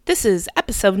This is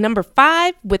episode number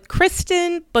 5 with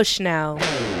Kristen Bushnell.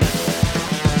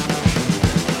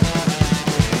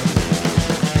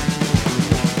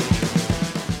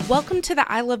 Welcome to the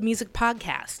I Love Music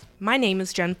podcast. My name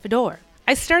is Jen Fedor.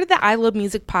 I started the I Love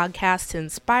Music podcast to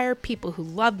inspire people who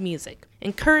love music,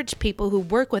 encourage people who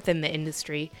work within the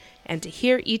industry, and to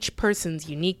hear each person's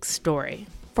unique story.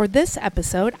 For this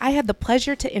episode, I had the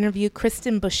pleasure to interview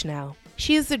Kristen Bushnell.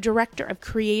 She is the Director of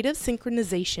Creative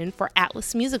Synchronization for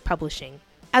Atlas Music Publishing.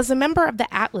 As a member of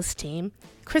the Atlas team,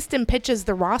 Kristen pitches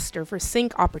the roster for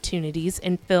sync opportunities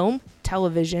in film,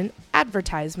 television,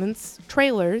 advertisements,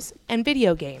 trailers, and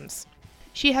video games.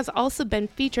 She has also been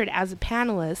featured as a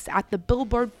panelist at the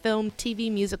Billboard Film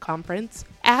TV Music Conference,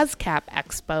 ASCAP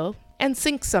Expo, and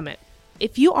Sync Summit.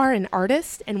 If you are an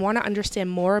artist and want to understand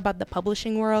more about the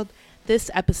publishing world, this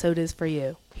episode is for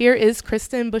you. Here is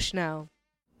Kristen Bushnell.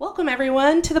 Welcome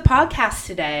everyone to the podcast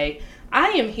today. I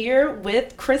am here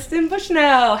with Kristen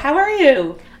Bushnell. How are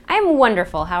you? I'm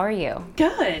wonderful. How are you?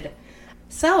 Good.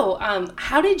 So,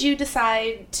 how did you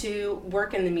decide to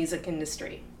work in the music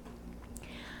industry?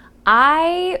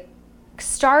 I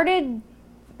started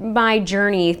my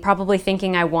journey probably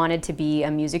thinking I wanted to be a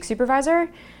music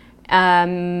supervisor,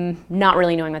 not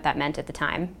really knowing what that meant at the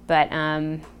time. But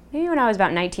maybe when I was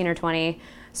about 19 or 20,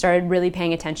 started really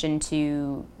paying attention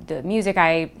to the music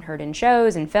I heard in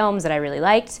shows and films that I really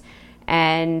liked.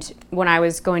 And when I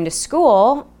was going to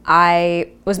school, I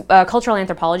was a cultural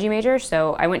anthropology major,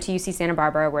 so I went to UC Santa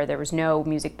Barbara where there was no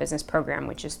music business program,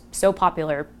 which is so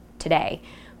popular today.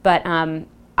 But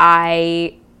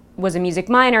I was a music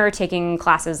minor, taking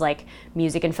classes like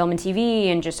music and film and TV,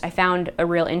 and I found a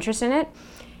real interest in it.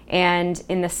 And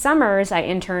in the summers, I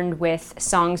interned with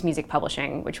Songs Music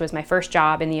Publishing, which was my first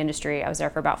job in the industry. I was there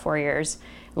for about 4 years,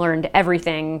 learned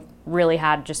everything, really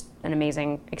had just an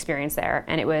amazing experience there.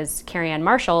 And it was Carrie Ann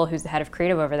Marshall, who's the head of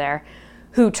creative over there,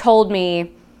 who told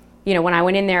me, you know, when I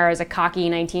went in there as a cocky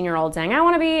 19-year-old saying, I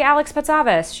want to be Alex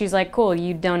Patsavis, she's like, cool,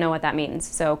 you don't know what that means.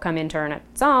 So come intern at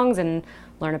Songs and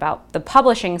learn about the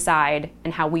publishing side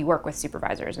and how we work with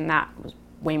supervisors. And that was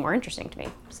way more interesting to me,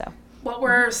 so. What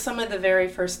were some of the very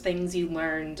first things you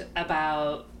learned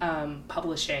about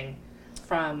publishing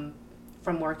from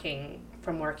working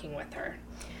with her?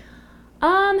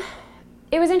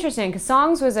 It was interesting because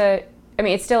Songs was it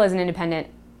still is an independent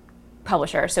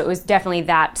publisher, so it was definitely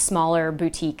that smaller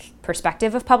boutique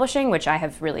perspective of publishing, which I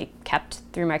have really kept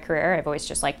through my career. I've always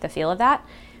just liked the feel of that.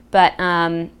 But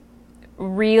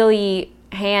really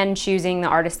hand choosing the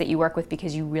artists that you work with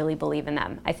because you really believe in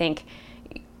them. I think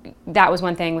that was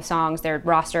one thing with Songs. Their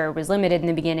roster was limited in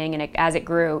the beginning, and as it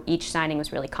grew, each signing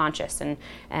was really conscious.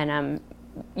 And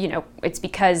it's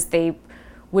because they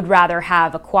would rather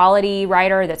have a quality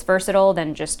writer that's versatile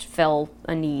than just fill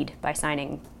a need by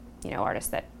signing,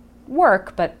 artists that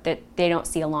work, but that they don't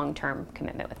see a long-term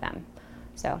commitment with them.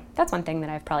 So that's one thing that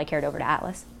I've probably carried over to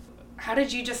Atlas. How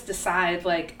did you just decide,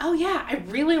 I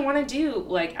really want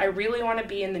to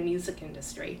be in the music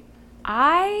industry?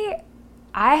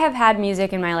 I have had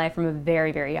music in my life from a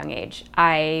very, very young age.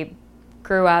 I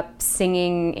grew up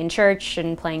singing in church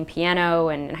and playing piano,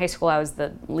 and in high school I was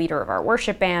the leader of our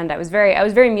worship band. I was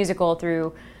very musical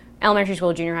through elementary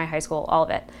school, junior high, high school, all of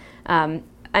it. And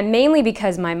mainly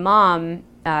because my mom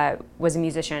was a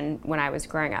musician when I was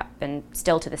growing up, and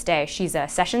still to this day. She's a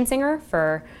session singer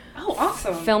for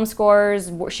awesome. Film scores.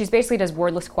 She basically does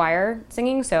wordless choir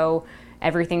singing, so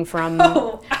everything from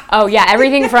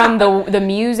everything from the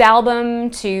Muse album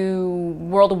to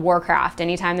World of Warcraft.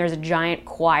 Anytime there's a giant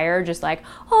choir, just I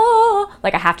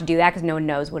have to do that because no one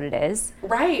knows what it is.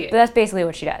 Right. But that's basically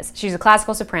what she does. She's a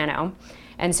classical soprano,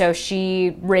 and so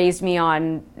she raised me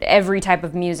on every type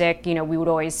of music. We would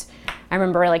always, I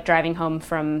remember driving home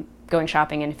from going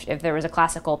shopping, and if there was a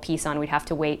classical piece on, we'd have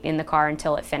to wait in the car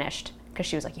until it finished because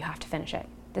she was like, you have to finish it.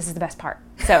 This is the best part.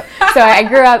 So I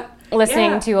grew up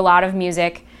listening to a lot of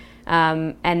music,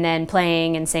 and then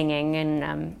playing and singing,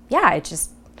 and it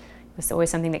was always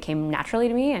something that came naturally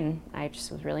to me, and I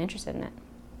just was really interested in it.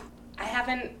 I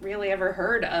haven't really ever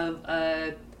heard of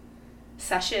a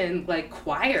session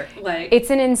choir. It's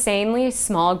an insanely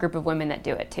small group of women that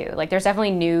do it too. There's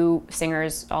definitely new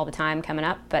singers all the time coming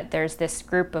up, but there's this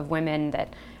group of women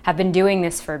that have been doing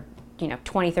this for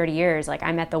 20, 30 years.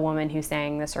 I met the woman who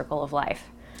sang The Circle of Life,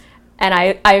 and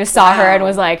I saw her and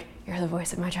was like, you're the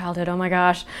voice of my childhood, oh my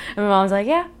gosh. And my mom was like,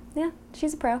 yeah,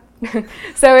 she's a pro.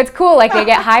 So it's cool, they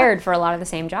get hired for a lot of the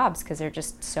same jobs because they're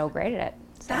just so great at it.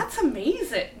 So. That's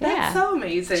amazing. That's so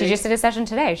amazing. She just did a session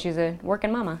today. She's a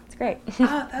working mama. It's great.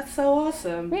 Oh, that's so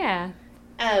awesome. Yeah.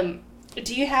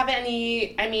 Do you have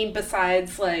any,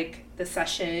 besides the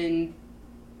session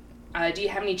do you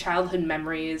have any childhood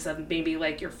memories of maybe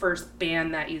like your first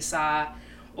band that you saw,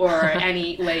 or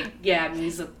any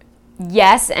music?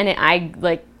 Yes, and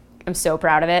I'm so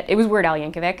proud of it. It was Weird Al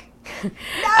Yankovic.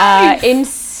 Nice! In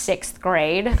 6th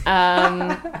grade,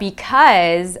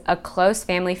 because a close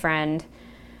family friend,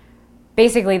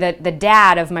 basically the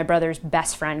dad of my brother's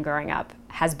best friend growing up,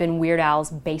 has been Weird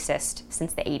Al's bassist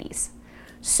since the 80s.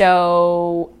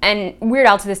 So, and Weird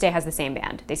Al to this day has the same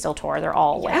band. They still tour. They're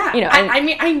all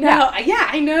I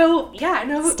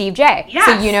know. Steve J. Yes,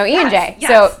 So you know Ian J.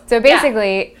 Yes, So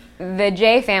basically, the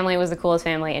J family was the coolest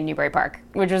family in Newbury Park,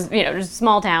 which was, just a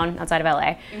small town outside of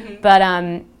LA. Mm-hmm. But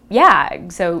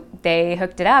so they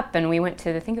hooked it up, and we went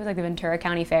to, I think it was like the Ventura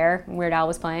County Fair. Weird Al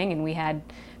was playing, and we had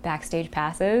backstage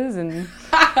passes, and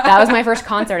that was my first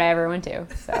concert I ever went to.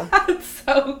 So that's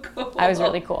so cool. I was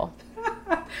really cool.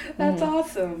 That's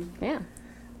awesome. Yeah.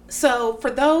 So for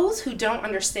those who don't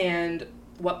understand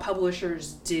what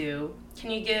publishers do,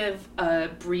 can you give a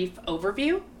brief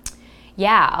overview?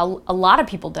 Yeah, a lot of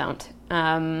people don't.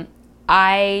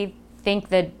 I think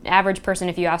the average person,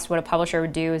 if you asked what a publisher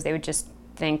would do, is they would just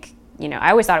think,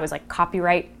 I always thought it was like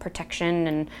copyright protection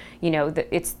and,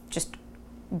 it's just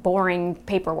boring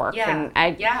paperwork. Yeah.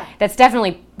 And that's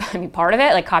definitely part of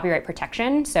it, like copyright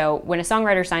protection. So when a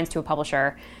songwriter signs to a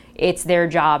publisher, it's their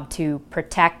job to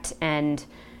protect and,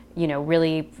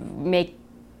 really make,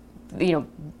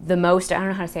 the most, I don't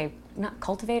know how to say, not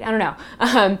cultivate, I don't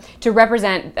know, to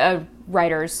represent a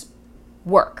writer's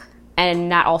work. And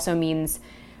that also means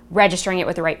registering it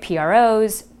with the right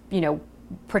PROs,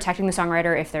 protecting the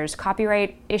songwriter if there's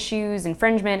copyright issues,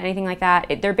 infringement, anything like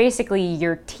that. They're basically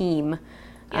your team.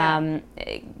 Yeah.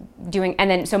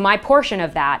 So my portion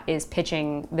of that is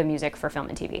pitching the music for film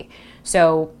and TV.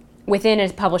 So within a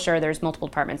publisher, there's multiple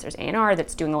departments. There's A&R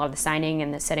that's doing a lot of the signing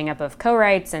and the setting up of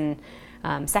co-writes and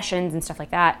sessions and stuff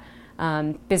like that.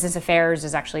 Business affairs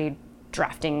is actually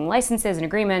drafting licenses and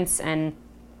agreements, and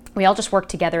we all just work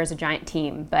together as a giant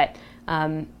team. But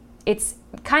it's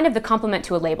kind of the complement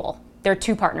to a label. There are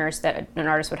two partners that an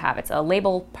artist would have. It's a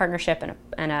label partnership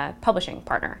and a publishing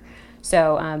partner.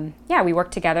 So we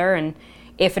work together, and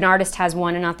if an artist has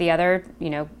one and not the other,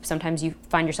 sometimes you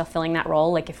find yourself filling that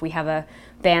role. Like if we have a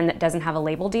band that doesn't have a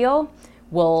label deal,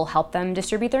 we'll help them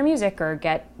distribute their music or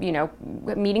get,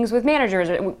 meetings with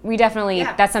managers. We definitely,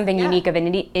 that's something unique of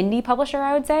an indie publisher,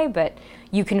 I would say, but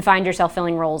you can find yourself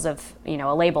filling roles of,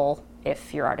 a label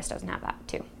if your artist doesn't have that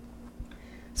too.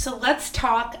 So let's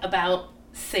talk about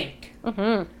sync.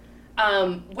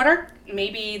 Mm-hmm. What are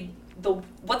maybe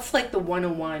what's like the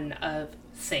 101 of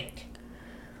sync?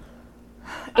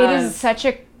 It is such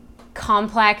a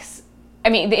complex,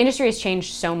 the industry has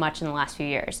changed so much in the last few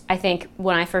years. I think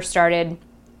when I first started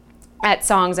at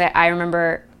Songs, I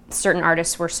remember certain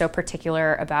artists were so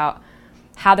particular about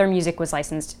how their music was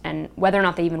licensed and whether or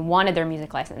not they even wanted their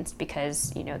music licensed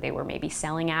because, they were maybe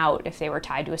selling out if they were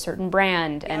tied to a certain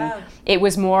brand. Yeah. And it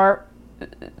was more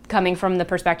coming from the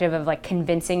perspective of like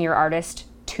convincing your artist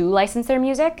to license their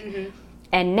music. Mm-hmm.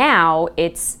 And now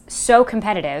it's so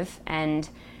competitive and,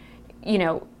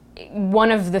 one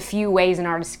of the few ways an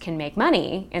artist can make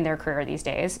money in their career these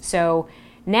days. So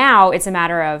now it's a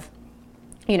matter of,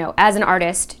 as an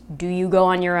artist, do you go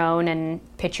on your own and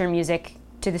pitch your music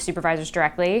to the supervisors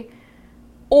directly?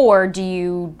 Or do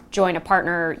you join a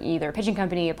partner, either a pitching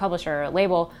company, a publisher, a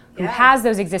label, who has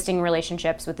those existing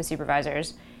relationships with the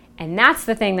supervisors? And that's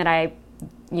the thing that I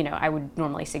would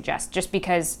normally suggest, just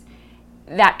because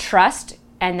that trust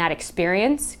and that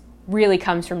experience really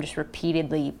comes from just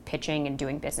repeatedly pitching and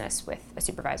doing business with a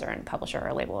supervisor and publisher or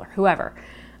a label or whoever.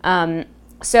 And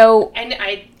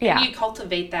you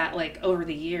cultivate that like over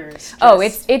the years.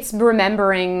 It's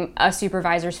remembering a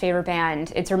supervisor's favorite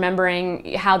band. It's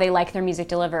remembering how they like their music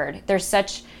delivered. There's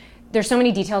so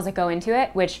many details that go into it,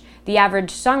 which the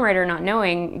average songwriter, not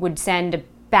knowing, would send a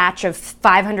batch of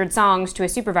 500 songs to a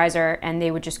supervisor and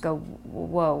they would just go,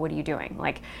 whoa, what are you doing?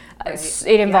 Like,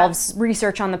 it involves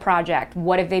research on the project.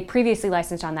 What have they previously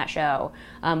licensed on that show?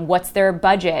 What's their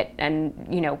budget? And,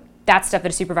 that stuff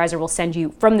that a supervisor will send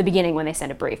you from the beginning when they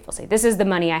send a brief. They'll say, this is the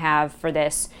money I have for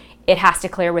this. It has to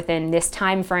clear within this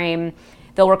time frame.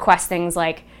 They'll request things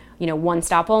like, one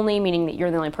stop only, meaning that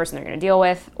you're the only person they're going to deal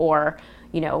with, or,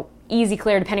 easy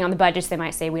clear, depending on the budgets. They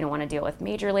might say, we don't want to deal with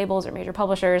major labels or major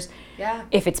publishers. Yeah.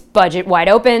 If it's budget wide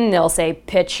open, they'll say,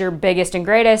 pitch your biggest and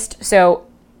greatest. So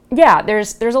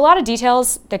there's a lot of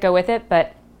details that go with it,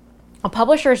 but a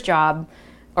publisher's job,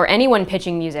 or anyone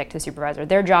pitching music to the supervisor,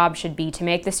 their job should be to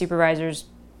make the supervisor's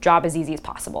job as easy as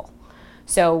possible.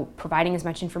 So providing as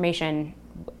much information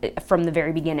from the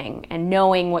very beginning and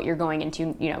knowing what you're going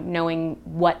into, knowing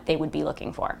what they would be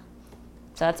looking for.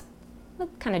 So the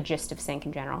kind of gist of sync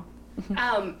in general.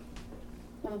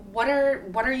 What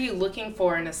are you looking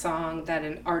for in a song that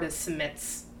an artist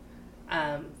submits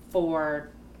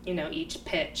for, each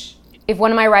pitch? If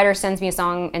one of my writers sends me a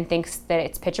song and thinks that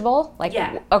it's pitchable,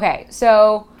 Yeah. Okay,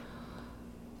 so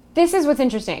this is what's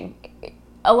interesting.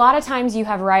 A lot of times you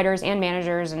have writers and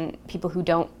managers and people who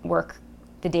don't work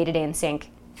the day-to-day in sync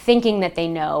thinking that they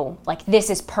know, this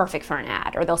is perfect for an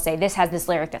ad, or they'll say, this has this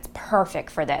lyric that's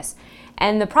perfect for this.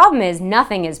 And the problem is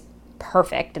nothing is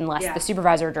perfect unless the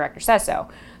supervisor or director says so.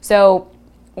 So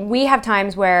we have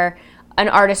times where an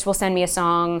artist will send me a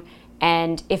song,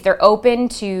 and if they're open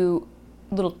to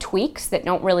little tweaks that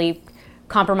don't really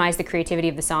compromise the creativity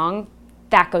of the song,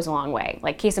 that goes a long way.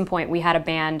 Case in point, we had a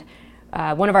band,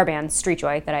 one of our bands, Street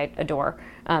Joy, that I adore.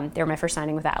 They were my first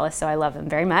signing with Atlas, so I love them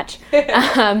very much.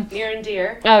 Near and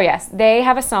dear. Oh, yes. They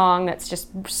have a song that's just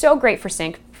so great for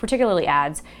sync, particularly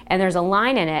ads, and there's a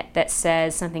line in it that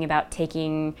says something about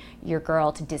taking your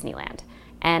girl to Disneyland.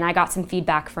 And I got some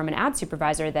feedback from an ad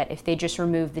supervisor that if they just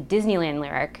removed the Disneyland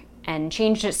lyric and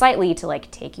changed it slightly to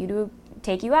take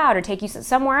you out or take you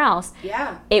somewhere else,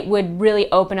 it would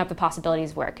really open up the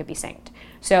possibilities where it could be synced.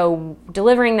 So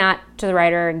delivering that to the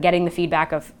writer and getting the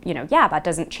feedback of, that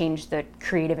doesn't change the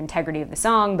creative integrity of the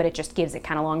song, but it just gives it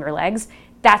kind of longer legs,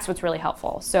 that's what's really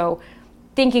helpful. So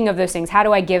thinking of those things, how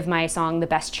do I give my song the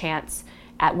best chance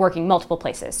at working multiple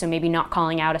places? So maybe not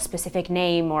calling out a specific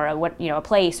name or a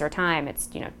place or time. It's,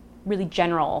 really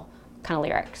general kind of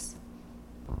lyrics.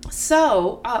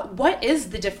 So what is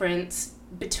the difference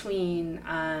between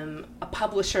a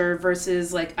publisher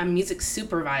versus a music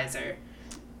supervisor?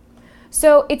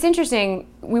 So it's interesting.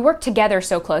 We work together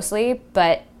so closely,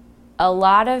 but a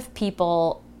lot of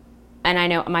people, and I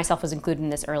know myself was included in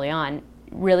this early on,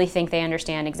 really think they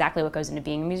understand exactly what goes into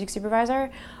being a music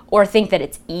supervisor, or think that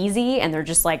it's easy and they're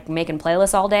just making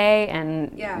playlists all day,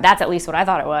 and that's at least what I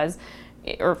thought it was,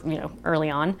 or early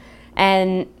on.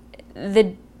 And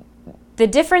the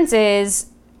difference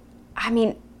is,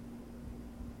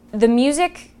 the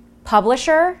music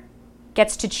publisher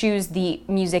gets to choose the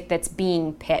music that's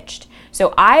being pitched.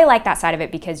 So I like that side of it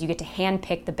because you get to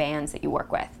handpick the bands that you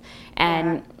work with.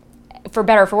 And for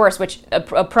better or for worse, which a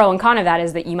pro and con of that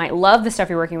is that you might love the stuff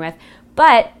you're working with,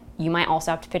 but you might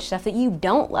also have to pitch stuff that you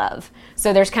don't love.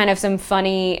 So there's kind of some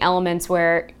funny elements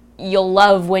where you'll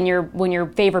love when your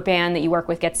favorite band that you work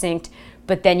with gets synced,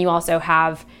 but then you also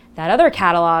have that other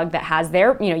catalog that has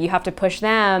their, you have to push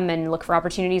them and look for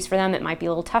opportunities for them that might be a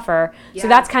little tougher. So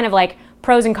that's kind of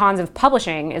pros and cons of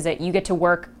publishing, is that you get to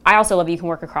work. I also love that you can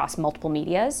work across multiple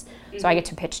medias. Mm-hmm. So I get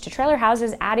to pitch to trailer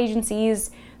houses, ad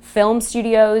agencies, film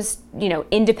studios,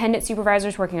 independent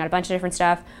supervisors working on a bunch of different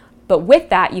stuff. But with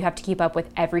that, you have to keep up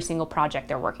with every single project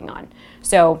they're working on.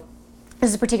 So this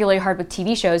is particularly hard with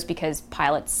TV shows because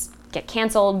pilots get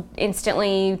canceled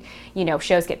instantly,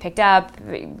 shows get picked up,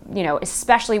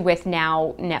 especially with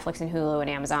now Netflix and Hulu and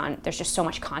Amazon, there's just so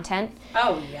much content.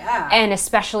 Oh, yeah. And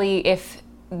especially if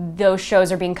those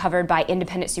shows are being covered by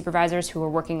independent supervisors who are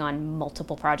working on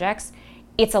multiple projects,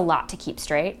 it's a lot to keep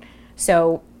straight.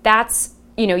 So that's,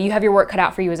 you have your work cut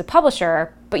out for you as a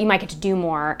publisher, but you might get to do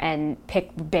more and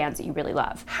pick bands that you really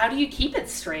love. How do you keep it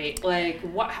straight?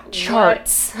 What?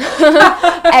 Charts.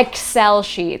 Excel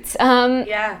sheets.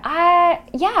 A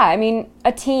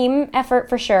team effort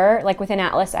for sure. Within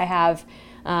Atlas, I have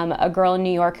a girl in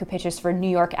New York who pitches for New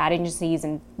York ad agencies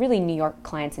and really New York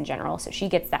clients in general. So she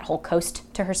gets that whole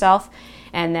coast to herself.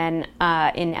 And then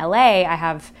in LA, I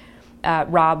have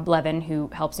Rob Levin, who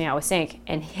helps me out with sync,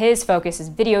 and his focus is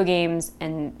video games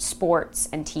and sports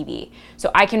and TV.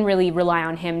 So I can really rely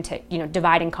on him to,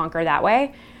 divide and conquer that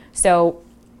way. So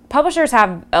publishers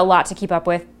have a lot to keep up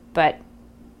with, but,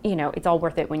 it's all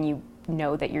worth it when you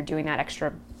know that you're doing that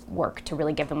extra work to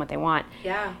really give them what they want.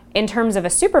 Yeah. In terms of a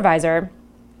supervisor,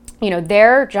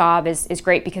 their job is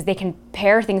great because they can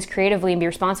pair things creatively and be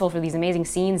responsible for these amazing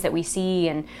scenes that we see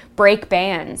and break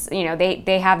bands.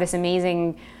 They have this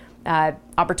amazing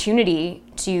opportunity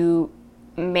to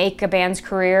make a band's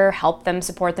career, help them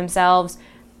support themselves,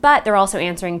 but they're also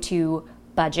answering to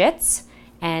budgets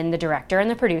and the director and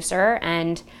the producer,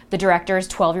 and the director's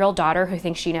 12-year-old daughter who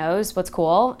thinks she knows what's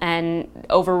cool and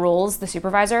overrules the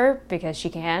supervisor because she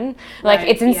can. Right,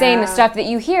 it's insane, the stuff that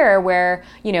you hear where,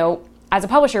 as a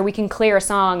publisher, we can clear a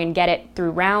song and get it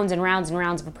through rounds and rounds and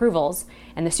rounds of approvals,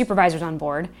 and the supervisor's on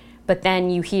board. But then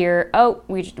you hear,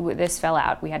 this fell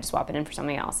out. We had to swap it in for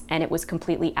something else. And it was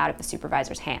completely out of the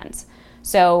supervisor's hands.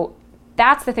 So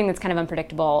that's the thing that's kind of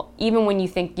unpredictable. Even when you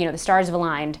think, the stars have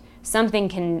aligned, something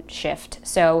can shift.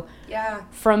 So Yeah.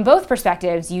 from both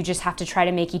perspectives, you just have to try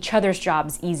to make each other's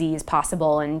jobs easy as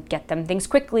possible and get them things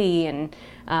quickly and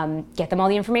get them all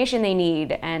the information they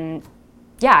need. And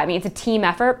yeah, I mean, it's a team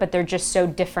effort, but they're just so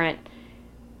different.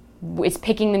 It's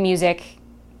picking the music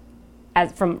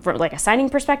as from like a signing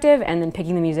perspective, and then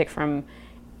picking the music from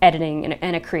editing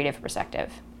and a creative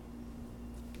perspective.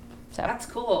 So That's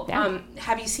cool. Yeah.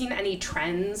 Have you seen any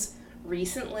trends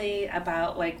recently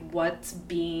about like what's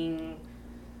being,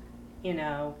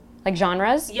 like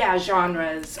genres? yeah,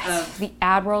 genres of The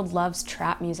ad world loves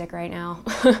trap music right now.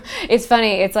 It's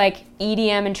funny. It's like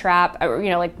EDM and trap.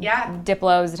 Like Yeah.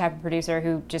 Diplo is the type of producer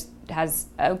who just has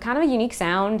a kind of a unique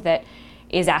sound that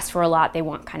is asked for a lot. They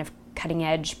want kind of cutting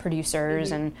edge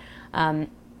producers. Mm-hmm. And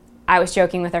I was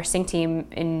joking with our sync team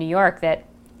in New York that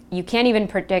you can't even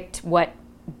predict what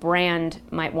brand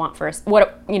might want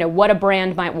what a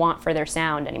brand might want for their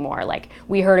sound anymore. Like,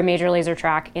 we heard a Major Lazer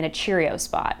track in a Cheerio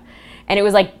spot, and it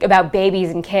was like about babies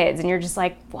and kids, and you're just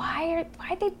like, why'd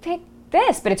they pick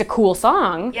this? But it's a cool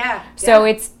song. Yeah. So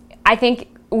yeah. I think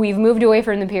we've moved away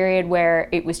from the period where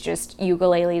it was just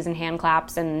ukuleles and hand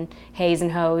claps and hays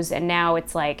and hoes, and now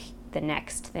it's like the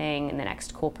next thing and the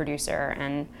next cool producer.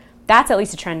 And that's at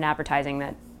least a trend in advertising,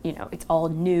 that it's all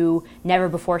new, never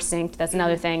before synced. That's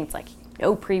another thing. It's like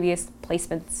no previous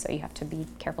placements, so you have to be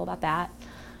careful about that.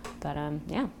 But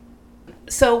yeah.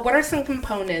 So what are some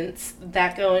components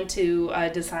that go into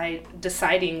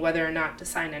deciding whether or not to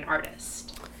sign an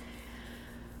artist?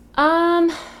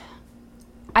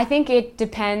 I think it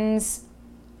depends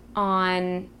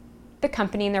on the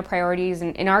company and their priorities.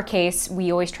 And in our case,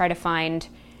 we always try to find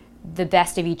the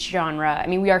best of each genre. I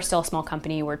mean, we are still a small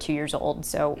company. We're 2 years old.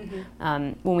 So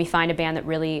when we find a band that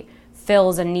really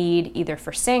fills a need either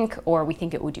for sync, or we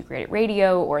think it would do great at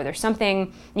radio, or there's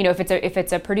something, if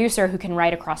it's a producer who can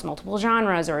write across multiple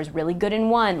genres or is really good in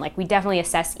one, like, we definitely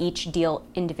assess each deal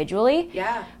individually.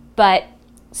 Yeah. But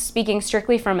speaking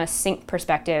strictly from a sync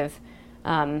perspective,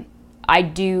 I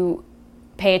do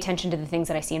pay attention to the things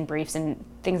that I see in briefs and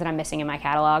things that I'm missing in my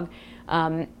catalog.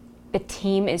 The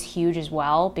team is huge as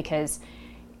well, because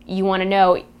you want to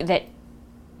know that,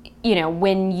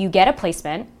 when you get a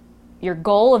placement, your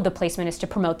goal of the placement is to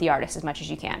promote the artist as much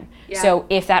as you can. Yeah. So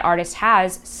if that artist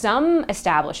has some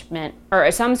establishment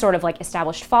or some sort of like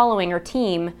established following or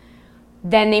team,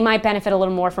 then they might benefit a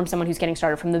little more from someone who's getting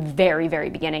started from the very,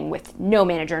 very beginning with no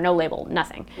manager, no label,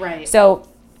 nothing. Right. So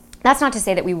that's not to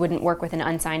say that we wouldn't work with an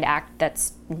unsigned act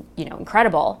that's,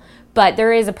 incredible, but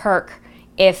there is a perk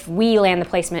if we land the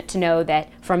placement to know that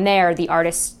from there the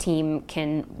artist team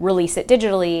can release it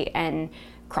digitally and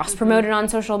cross-promote it on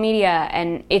social media.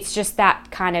 And it's just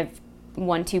that kind of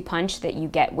 1-2 punch that you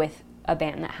get with a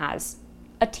band that has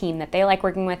a team that they like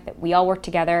working with, that we all work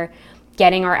together,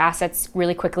 getting our assets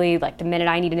really quickly. Like, the minute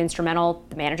I need an instrumental,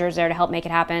 the manager's there to help make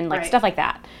it happen, like, Right. stuff like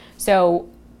that. So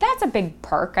that's a big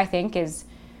perk, I think, is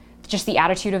just the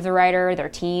attitude of the writer, their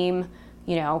team.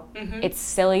 It's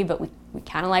silly, but we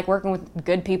kind of like working with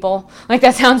good people. Like,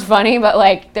 that sounds funny, but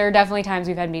like, there are definitely times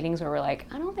we've had meetings where we're like,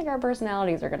 I don't think our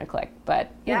personalities are going to click, but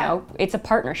it's a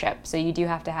partnership. So you do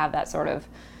have to have that sort of,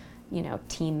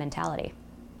 team mentality.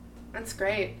 That's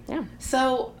great. Yeah.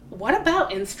 So what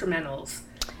about instrumentals?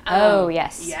 Oh,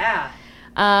 yes. Yeah.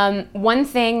 One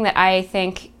thing that I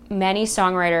think many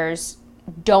songwriters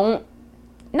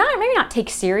maybe not take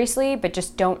seriously, but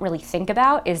just don't really think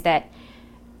about, is that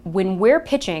when we're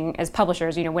pitching as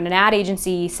publishers, when an ad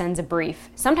agency sends a brief,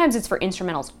 sometimes it's for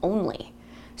instrumentals only.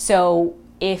 So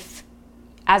if,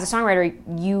 as a songwriter,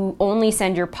 you only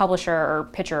send your publisher or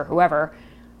pitcher or whoever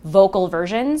vocal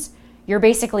versions, you're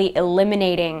basically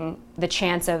eliminating the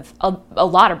chance of a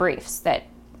lot of briefs that,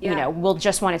 will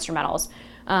just want instrumentals.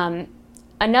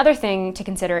 Another thing to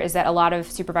consider is that a lot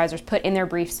of supervisors put in their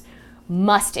briefs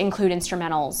must include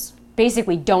instrumentals.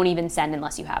 Basically, don't even send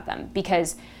unless you have them,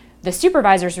 because the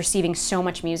supervisor's receiving so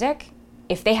much music.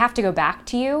 If they have to go back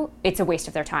to you, it's a waste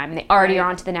of their time. And they already are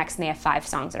on to the next, and they have 5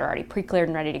 songs that are already pre-cleared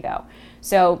and ready to go.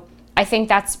 So I think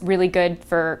that's really good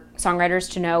for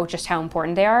songwriters to know just how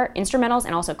important they are. Instrumentals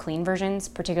and also clean versions,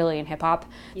 particularly in hip hop.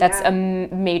 That's a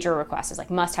major request, is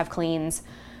like must have cleans.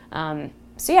 So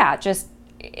yeah, just,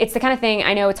 it's the kind of thing,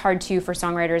 I know it's hard too for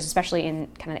songwriters, especially in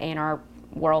kind of the A&R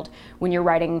world, when you're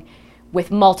writing with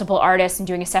multiple artists and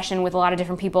doing a session with a lot of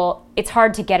different people. It's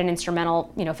hard to get an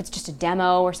instrumental, if it's just a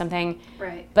demo or something.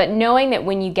 Right. But knowing that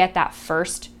when you get that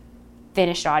first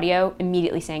finished audio,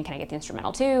 immediately saying, can I get the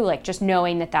instrumental too? Like, just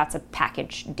knowing that that's a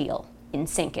package deal, in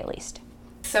sync at least.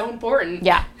 So important.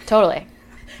 Yeah, totally.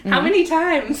 How many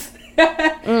times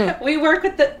We work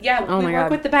with the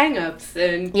with the Bang Ups,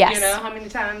 and yes. you know how many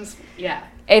times. Yeah,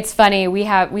 it's funny.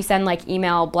 We send like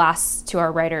email blasts to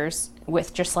our writers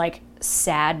with just like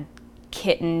sad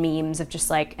kitten memes of just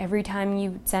like every time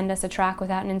you send us a track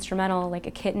without an instrumental, like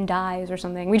a kitten dies or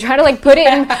something. We try to like put it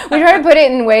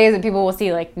in ways that people will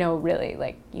see like, no, really,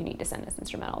 like you need to send us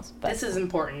instrumentals. But this is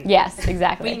important. Yes,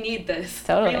 exactly. We need this.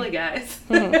 Totally. Really, guys.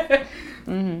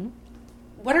 Mm-hmm.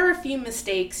 What are a few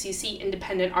mistakes you see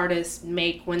independent artists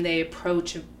make when they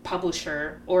approach a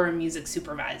publisher or a music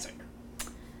supervisor?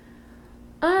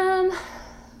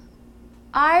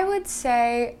 I would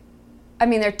say, I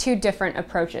mean, they're two different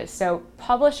approaches. So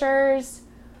publishers,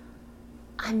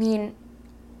 I mean,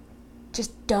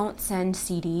 just don't send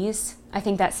CDs. I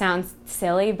think that sounds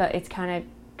silly, but it's kind of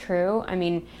true. I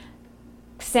mean,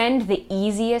 send the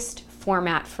easiest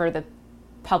format for the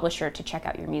publisher to check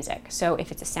out your music. So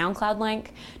if it's a SoundCloud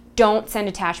link, don't send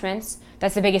attachments.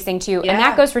 That's the biggest thing too. Yeah. And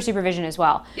that goes for supervision as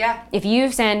well. Yeah. If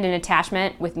you send an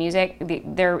attachment with music,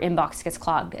 their inbox gets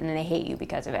clogged and then they hate you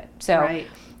because of it. So right.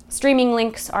 Streaming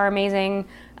links are amazing.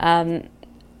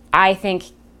 I think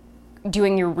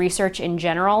doing your research in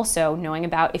general, so knowing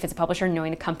about, if it's a publisher,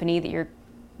 knowing the company that you're,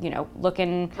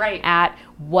 looking right. at,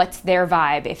 what's their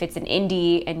vibe. If it's an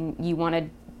indie and you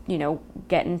want to,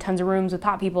 get in tons of rooms with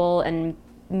pop people, and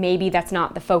maybe that's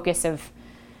not the focus of,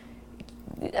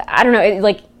 I don't know,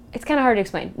 it's kind of hard to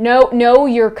explain. Know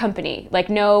your company.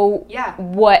 Know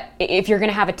what, if you're going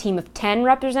to have a team of 10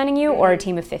 representing you or a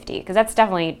team of 50, because that's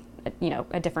definitely,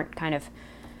 a different kind of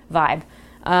vibe.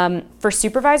 For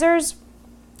supervisors,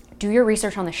 do your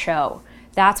research on the show.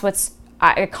 That's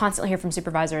I constantly hear from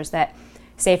supervisors that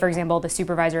say, for example, the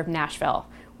supervisor of Nashville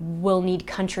will need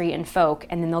country and folk,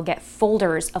 and then they'll get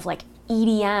folders of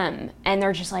EDM, and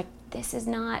they're just like, this is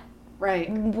not right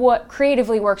what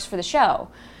creatively works for the show.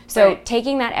 So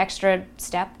taking that extra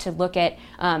step to look at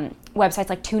websites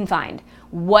like TuneFind,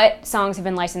 what songs have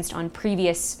been licensed on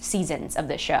previous seasons of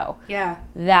the show. Yeah.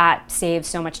 That saves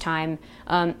so much time.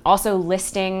 Also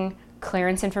listing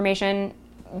clearance information,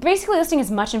 basically listing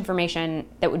as much information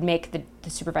that would make the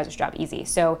supervisor's job easy.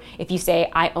 So if you say,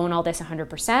 I own all this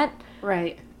 100%,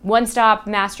 right, one stop,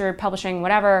 master, publishing,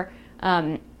 whatever,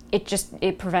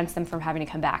 it prevents them from having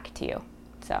to come back to you.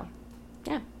 So,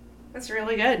 yeah. That's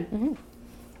really good. Mm-hmm.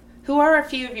 Who are a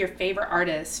few of your favorite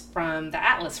artists from the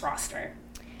Atlas roster?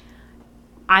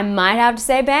 I might have to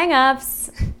say Bang Ups.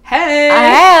 Hey!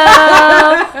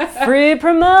 Free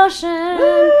promotion!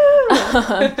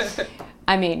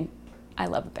 I mean, I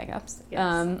love Bang Ups.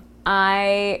 Yes.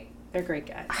 They're great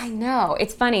guys. I know.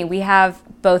 It's funny. We have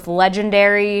both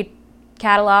legendary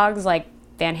catalogs like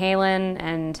Van Halen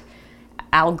and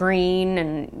Al Green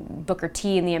and Booker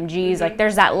T and the MGs. Mm-hmm.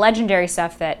 There's that legendary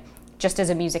stuff that, just as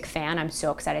a music fan, I'm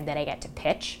so excited that I get to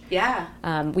pitch. Yeah.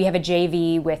 We have a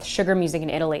JV with Sugar Music in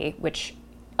Italy, which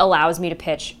allows me to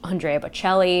pitch Andrea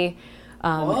Bocelli,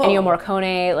 Ennio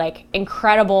Morricone,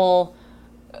 incredible,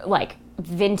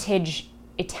 vintage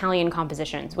Italian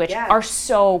compositions, which are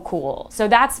so cool. So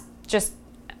that's just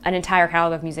an entire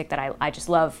catalog of music that I just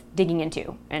love digging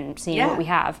into and seeing what we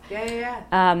have.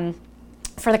 Yeah.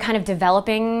 For the kind of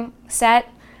developing set,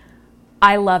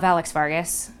 I love Alex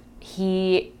Vargas.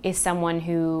 He is someone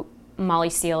who, Molly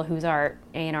Steele, who's our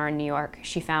A&R in New York,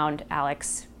 she found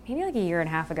Alex maybe a year and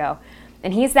a half ago.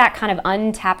 And he's that kind of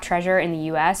untapped treasure in the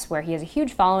U.S. where he has a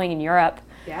huge following in Europe.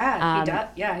 Yeah, he does.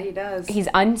 Yeah, he does. He's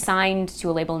unsigned to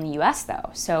a label in the U.S.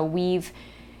 though. So we've,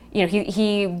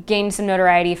 he gained some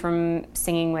notoriety from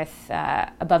singing with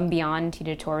Above and Beyond. He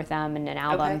did a tour with them and an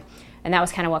album. Okay. And that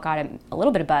was kind of what got him a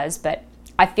little bit of buzz. But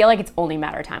I feel like it's only a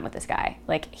matter of time with this guy.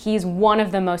 He's one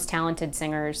of the most talented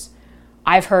singers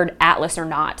I've heard, Atlas or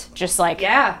not. Just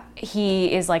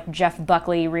he is like Jeff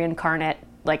Buckley reincarnate,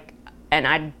 and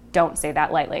I don't say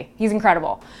that lightly. He's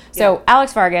incredible. So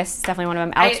Alex Vargas is definitely one of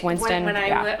them. Alex Winston. When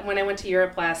I went to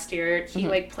Europe last year, he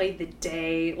played the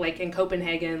day in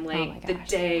Copenhagen, the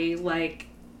day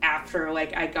after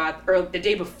I got, or the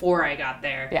day before I got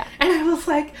there. Yeah. And I was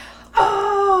like,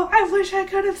 oh, I wish I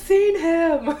could have seen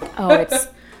him. Oh,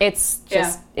 it's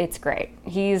just it's great.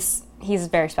 He's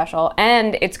very special,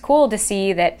 and it's cool to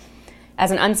see that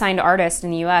as an unsigned artist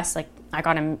in the U.S. I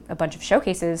got him a bunch of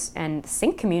showcases, and the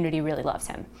sync community really loves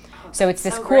him. So it's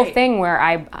this cool thing where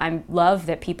I love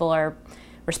that people are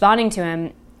responding to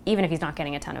him, even if he's not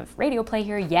getting a ton of radio play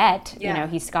here yet. Yeah.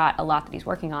 He's got a lot that he's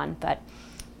working on. But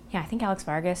yeah, I think Alex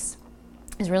Vargas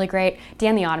is really great.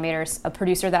 Dan the Automator's a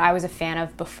producer that I was a fan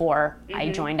of before I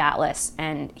joined Atlas,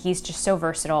 and he's just so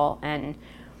versatile, and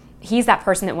he's that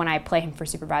person that when I play him for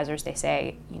supervisors, they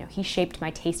say, he shaped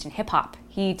my taste in hip hop.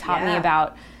 He taught me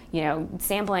about,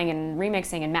 sampling and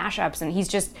remixing and mashups, and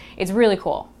it's really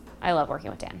cool. I love working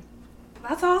with Dan.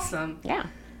 That's awesome. Yeah.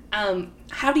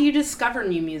 How do you discover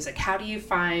new music? How do you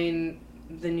find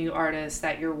the new artists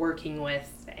that you're working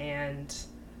with, and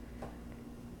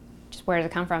just where does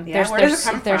it come from? Yeah, where does it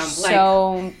come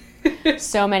from? There's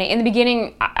so many. In the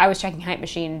beginning, I was checking Hype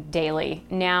Machine daily.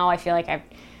 Now I feel like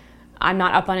I'm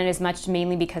not up on it as much,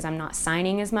 mainly because I'm not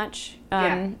signing as much.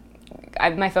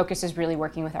 My focus is really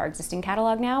working with our existing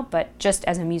catalog now, but just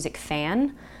as a music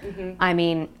fan, I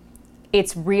mean,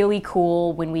 it's really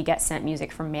cool when we get sent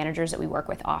music from managers that we work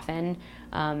with often,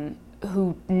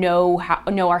 who know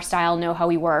our style, know how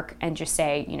we work, and just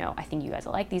say, I think you guys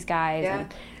will like these guys. Yeah.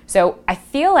 And so I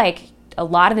feel like a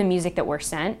lot of the music that we're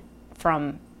sent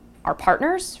from our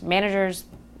partners, managers,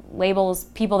 labels,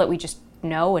 people that we just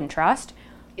know and trust,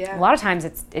 a lot of times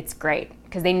it's great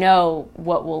because they know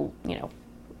what will,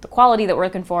 the quality that we're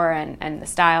looking for and the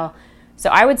style. So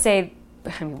I would say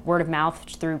word of mouth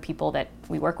through people that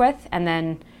we work with, and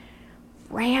then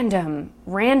random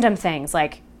things.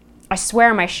 Like, I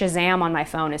swear my Shazam on my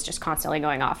phone is just constantly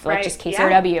going off. Like, just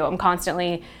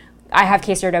KCRW. I have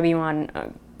KCRW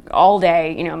on all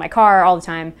day, in my car all the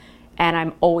time, and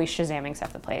I'm always Shazamming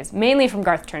stuff that plays, mainly from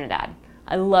Garth Trinidad.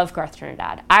 I love Garth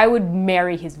Trinidad. I would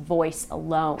marry his voice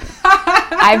alone.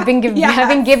 I've been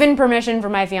given permission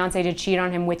from my fiance to cheat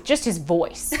on him with just his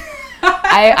voice.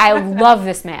 I love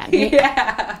this man.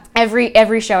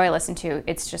 Every show I listen to,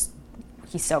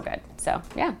 he's so good. So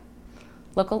yeah,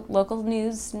 local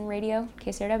news and radio,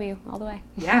 KCRW all the way.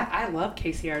 Yeah, I love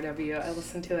KCRW. I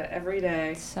listen to it every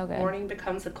day. So good. Morning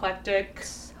becomes eclectic.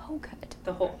 So good.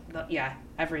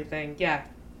 Everything. Yeah.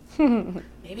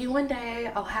 Maybe one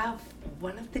day I'll have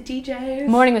one of the DJs.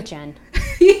 Morning with Jen.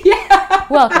 Yeah.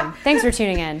 Welcome. Thanks for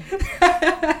tuning in.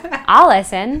 I'll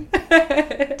listen.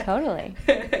 Totally.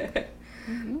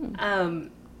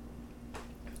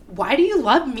 Why do you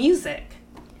love music?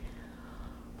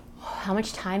 How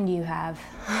much time do you have?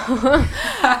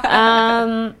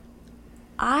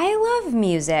 I love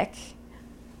music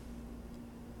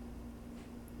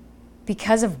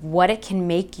because of what it can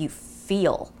make you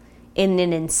feel in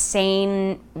an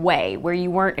insane way where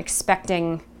you weren't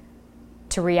expecting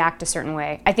to react a certain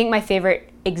way. I think my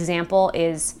favorite example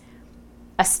is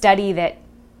a study that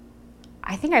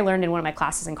I think I learned in one of my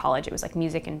classes in college. It was like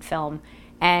music and film.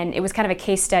 And it was kind of a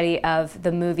case study of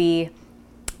the movie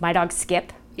My Dog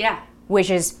Skip. Yeah. Which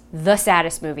is the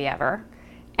saddest movie ever.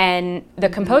 And the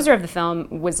composer of the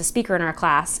film was a speaker in our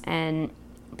class and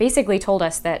basically told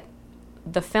us that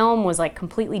the film was like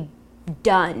completely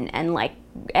done and like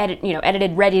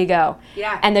edited, ready to go.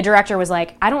 Yeah. And the director was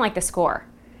like, I don't like the score.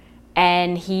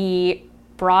 And he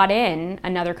brought in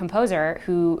another composer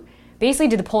who basically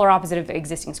did the polar opposite of the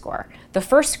existing score. The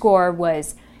first score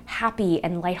was happy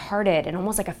and lighthearted and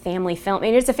almost like a family film. I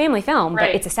mean, it's a family film, right,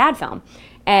 but it's a sad film.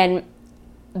 And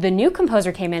the new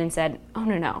composer came in and said, oh,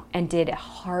 no, and did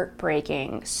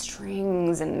heartbreaking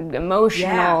strings and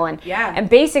emotional. And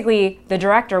basically the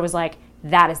director was like,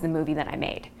 that is the movie that I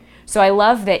made. So I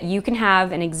love that you can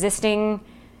have an existing,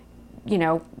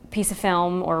 piece of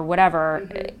film or whatever,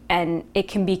 and it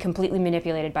can be completely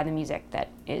manipulated by the music that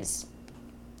is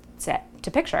set to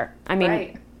picture. I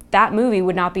mean, that movie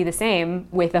would not be the same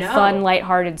with a fun,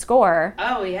 lighthearted score.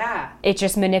 Oh, yeah. It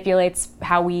just manipulates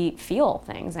how we feel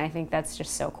things, and I think that's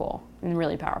just so cool and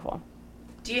really powerful.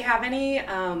 Do you have any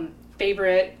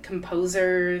favorite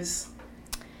composers?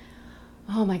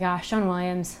 Oh my gosh, John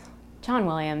Williams.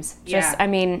 I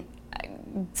mean,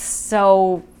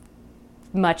 so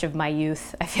much of my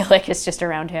youth, I feel like, is just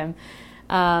around him.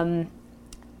 I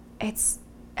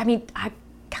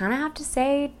kind of have to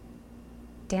say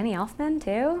Danny Elfman,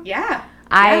 too. Yeah.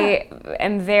 I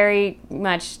am very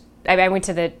much... I went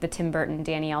to the Tim Burton,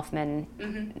 Danny Elfman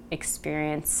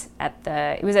experience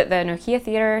it was at the Nokia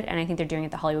Theater, and I think they're doing it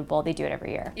at the Hollywood Bowl. They do it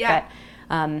every year. Yeah.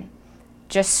 But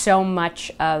just so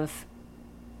much of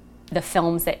the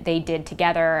films that they did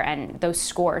together and those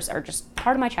scores are just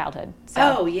part of my childhood.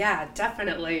 So. Oh, yeah,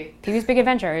 definitely. Pee-wee's Big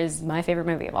Adventure is my favorite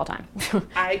movie of all time.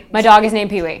 My dog is named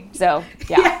Pee-wee, so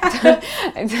yeah.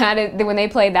 When they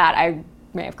played that, I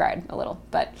may have cried a little,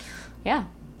 but yeah,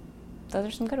 those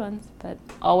are some good ones. But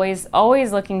always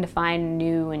looking to find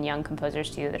new and young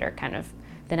composers too that are kind of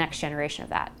the next generation of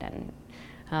that. And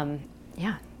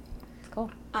yeah, it's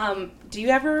cool. Do you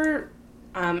ever,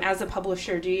 as a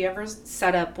publisher, do you ever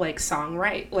set up like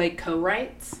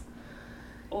co-writes?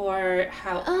 Or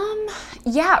how?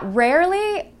 Yeah,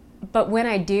 rarely, but when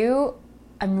I do,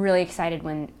 I'm really excited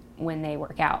when they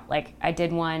work out. Like, I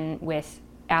did one with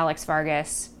Alex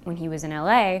Vargas when he was in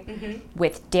LA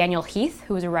with Daniel Heath,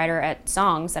 who was a writer at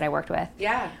Songs that I worked with.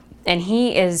 Yeah. And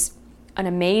he is an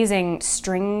amazing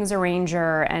strings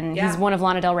arranger, and he's one of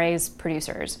Lana Del Rey's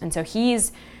producers. And so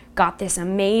he's got this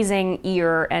amazing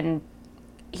ear, and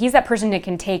he's that person that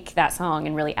can take that song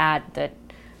and really add the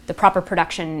proper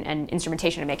production and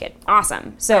instrumentation to make it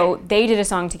awesome. So they did a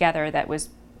song together that was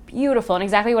beautiful and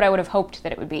exactly what I would have hoped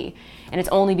that it would be. And it's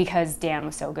only because Dan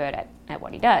was so good at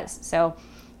what he does. So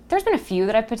there's been a few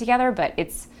that I've put together, but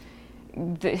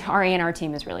our A&R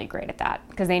team is really great at that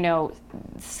because they know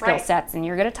skill sets, and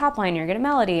you're good at top line, you're good at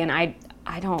melody, and I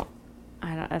don't,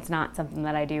 that's not something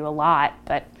that I do a lot,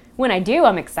 but when I do,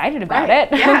 I'm excited about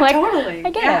it. Yeah, I'm like, totally. I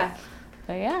get it.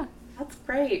 So yeah. That's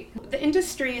great. The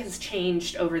industry has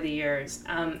changed over the years.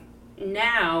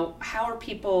 Now, how are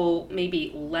people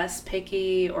maybe less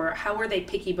picky, or how were they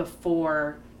picky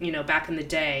before, back in the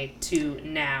day to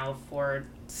now for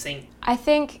singing? I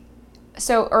think,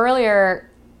 so earlier,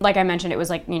 like I mentioned, it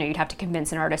was like, you'd have to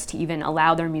convince an artist to even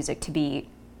allow their music to be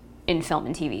in film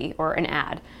and TV or an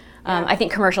ad. I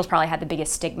think commercials probably had the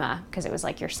biggest stigma because it was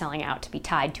like you're selling out to be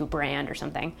tied to a brand or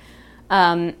something.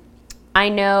 I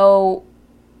know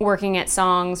working at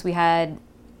Songs, we had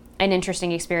an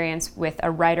interesting experience with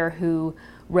a writer who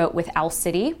wrote with Owl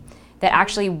City that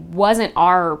actually wasn't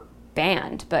our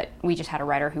band, but we just had a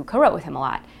writer who co-wrote with him a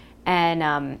lot. And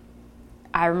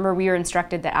I remember we were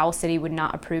instructed that Owl City would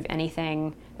not approve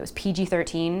anything that was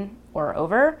PG-13 or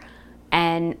over.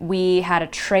 And we had a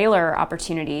trailer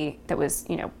opportunity that was,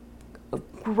 a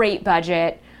great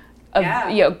budget, a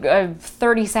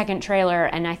 30-second trailer,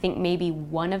 and I think maybe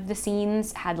one of the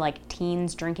scenes had like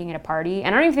teens drinking at a party.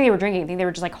 And I don't even think they were drinking. I think they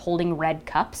were just like holding red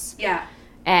cups. Yeah.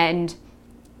 And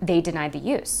they denied the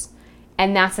use.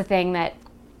 And that's the thing that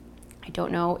I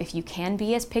don't know if you can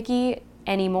be as picky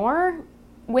anymore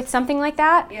with something like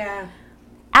that. Yeah.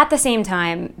 At the same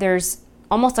time, there's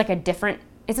almost like a different,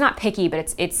 it's not picky,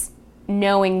 but it's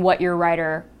knowing what your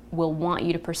writer will want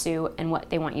you to pursue and what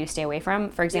they want you to stay away from.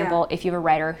 For example, if you have a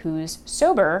writer who's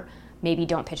sober, maybe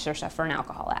don't pitch their stuff for an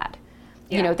alcohol ad.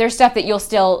 Yeah. There's stuff that you'll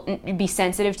still be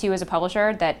sensitive to as a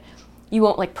publisher that you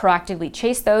won't like proactively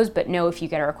chase those, but know if you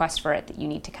get a request for it that you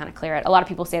need to kind of clear it. A lot of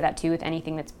people say that too with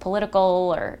anything that's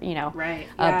political or,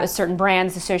 a certain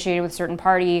brand's associated with a certain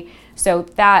party. So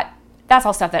that's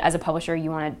all stuff that as a publisher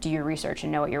you want to do your research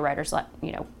and know what your writers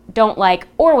don't like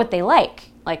or what they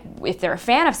like. Like if they're a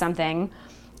fan of something,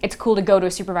 it's cool to go to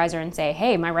a supervisor and say,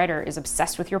 hey, my writer is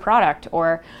obsessed with your product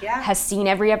or has seen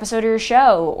every episode of your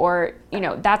show, or,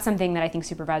 that's something that I think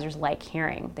supervisors like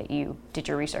hearing, that you did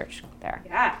your research there.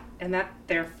 Yeah, and that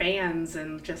they're fans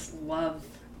and just love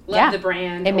the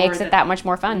brand. It makes it that much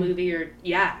more fun. Movie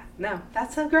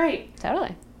that's so great.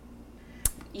 Totally.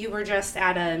 You were just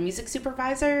at a music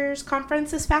supervisors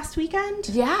conference this past weekend?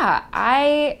 Yeah,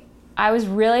 I was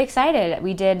really excited.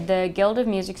 We did the Guild of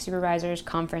Music Supervisors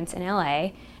conference in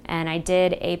LA, and I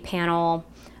did a panel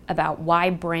about why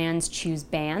brands choose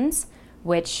bands,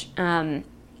 which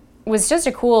was just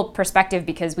a cool perspective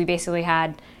because we basically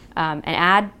had an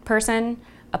ad person,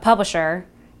 a publisher,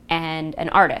 and an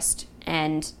artist.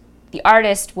 And the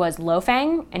artist was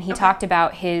Lofang, and he talked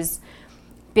about his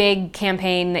big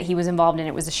campaign that he was involved in.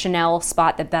 It was a Chanel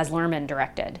spot that Baz Luhrmann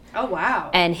directed. Oh,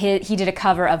 wow. And he did a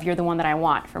cover of You're the One That I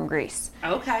Want from Grease.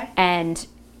 Okay. And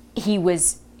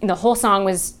the whole song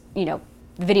was, the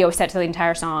video was set to the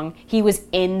entire song. He was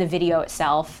in the video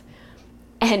itself.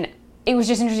 And it was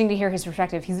just interesting to hear his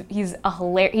perspective. He's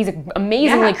an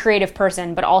amazingly creative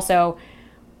person, but also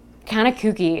kind of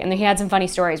kooky. And then he had some funny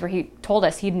stories where he told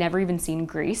us he'd never even seen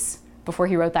Grease before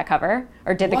he wrote that cover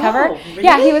or did the cover. Really?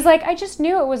 Yeah, he was like, I just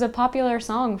knew it was a popular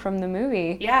song from the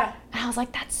movie. Yeah. And I was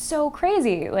like, that's so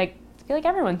crazy. Like, I feel like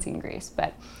everyone's seen Grease,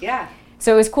 but yeah.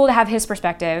 So it was cool to have his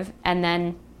perspective. And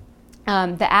then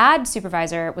the ad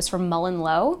supervisor was from Mullen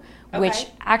Lowe, which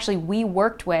actually we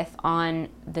worked with on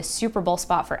the Super Bowl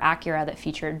spot for Acura that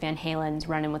featured Van Halen's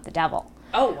Runnin' with the Devil.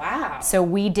 Oh, wow. So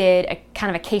we did a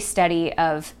kind of a case study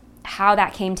of how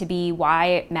that came to be, why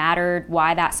it mattered,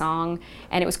 why that song.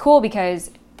 And it was cool because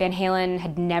Van Halen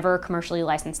had never commercially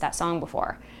licensed that song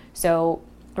before. So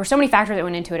there were so many factors that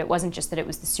went into it. It wasn't just that it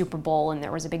was the Super Bowl and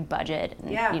there was a big budget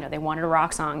and they wanted a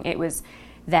rock song. It was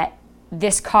that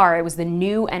this car, it was the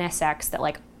new NSX that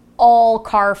like all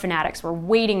car fanatics were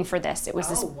waiting for this. It was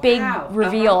this big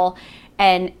reveal.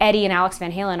 And Eddie and Alex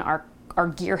Van Halen are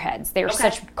gearheads. They are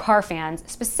such car fans,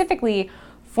 specifically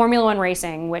Formula One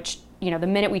racing, which the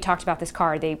minute we talked about this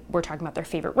car, they were talking about their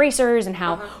favorite racers and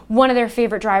how one of their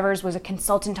favorite drivers was a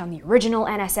consultant on the original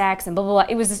NSX and blah, blah, blah.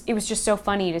 It was just so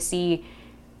funny to see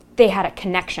they had a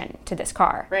connection to this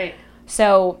car. Right.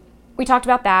 So we talked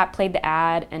about that, played the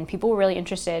ad, and people were really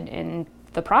interested in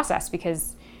the process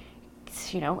because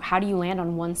how do you land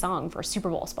on one song for a Super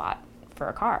Bowl spot for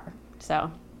a car?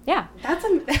 So, yeah. That's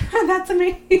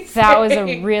amazing. That was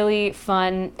a really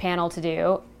fun panel to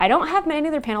do. I don't have many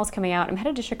other panels coming out. I'm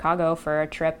headed to Chicago for a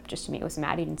trip just to meet with some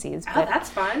ad agencies. Oh, that's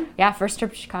fun. Yeah, first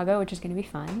trip to Chicago, which is going to be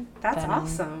fun. That's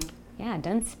awesome. Yeah,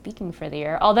 done speaking for the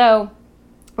year. Although,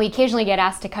 we occasionally get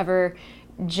asked to cover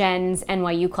Jen's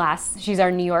NYU class. She's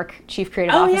our New York Chief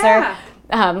Creative Officer. Yeah.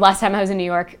 Last time I was in New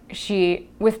York, she,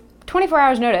 with 24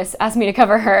 hours notice, asked me to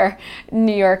cover her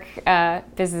New York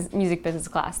music business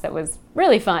class. That was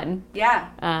really fun.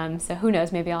 Yeah. So who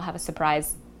knows, maybe I'll have a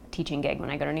surprise teaching gig when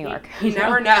I go to New York. You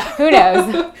never know. Who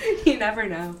knows? You never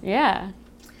know. Yeah.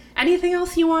 Anything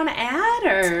else you want to add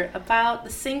or about the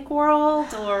sync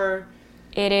world or?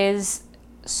 It is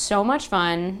so much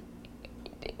fun.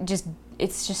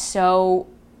 It's just so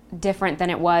different than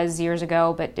it was years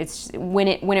ago, but it's when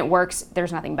it works,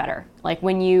 there's nothing better. Like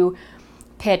when you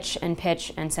pitch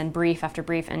and send brief after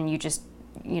brief and you just,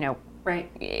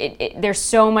 right. There's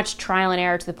so much trial and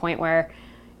error to the point where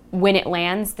when it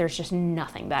lands, there's just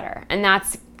nothing better. And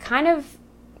that's kind of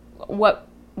what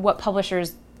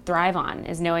publishers thrive on,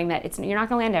 is knowing that you're not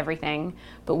going to land everything,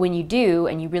 but when you do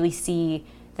and you really see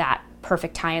that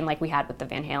perfect tie-in like we had with the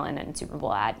Van Halen and Super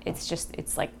Bowl ad,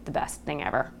 it's like the best thing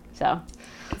ever. So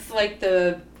it's like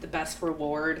the best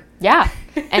reward. Yeah.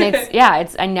 And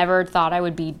I never thought I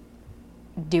would be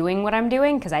doing what I'm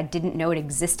doing because I didn't know it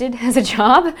existed as a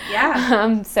job.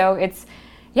 Yeah. So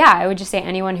I would just say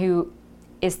anyone who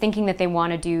is thinking that they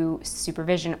want to do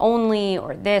supervision only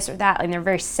or this or that, and they're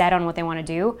very set on what they want to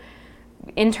do,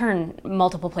 intern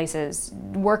multiple places,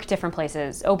 work different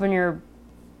places, open your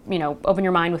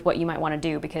mind with what you might want to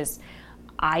do, because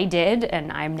I did,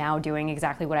 and I'm now doing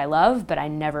exactly what I love, but I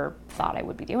never thought I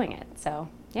would be doing it. So,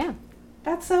 yeah.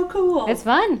 That's so cool. It's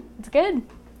fun. It's good.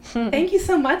 Thank you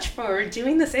so much for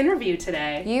doing this interview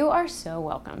today. You are so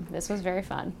welcome. This was very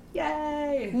fun.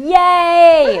 Yay!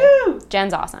 Yay! Woo-hoo!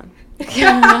 Jen's awesome.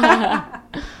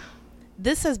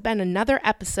 This has been another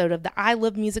episode of the I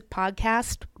Love Music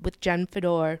podcast with Jen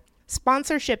Fedor.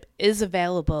 Sponsorship is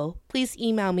available. Please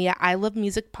email me at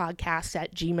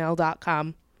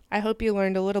ilovemusicpodcast@gmail.com. I hope you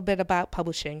learned a little bit about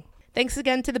publishing. Thanks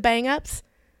again to the Bang Ups.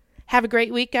 Have a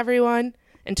great week, everyone.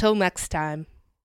 Until next time.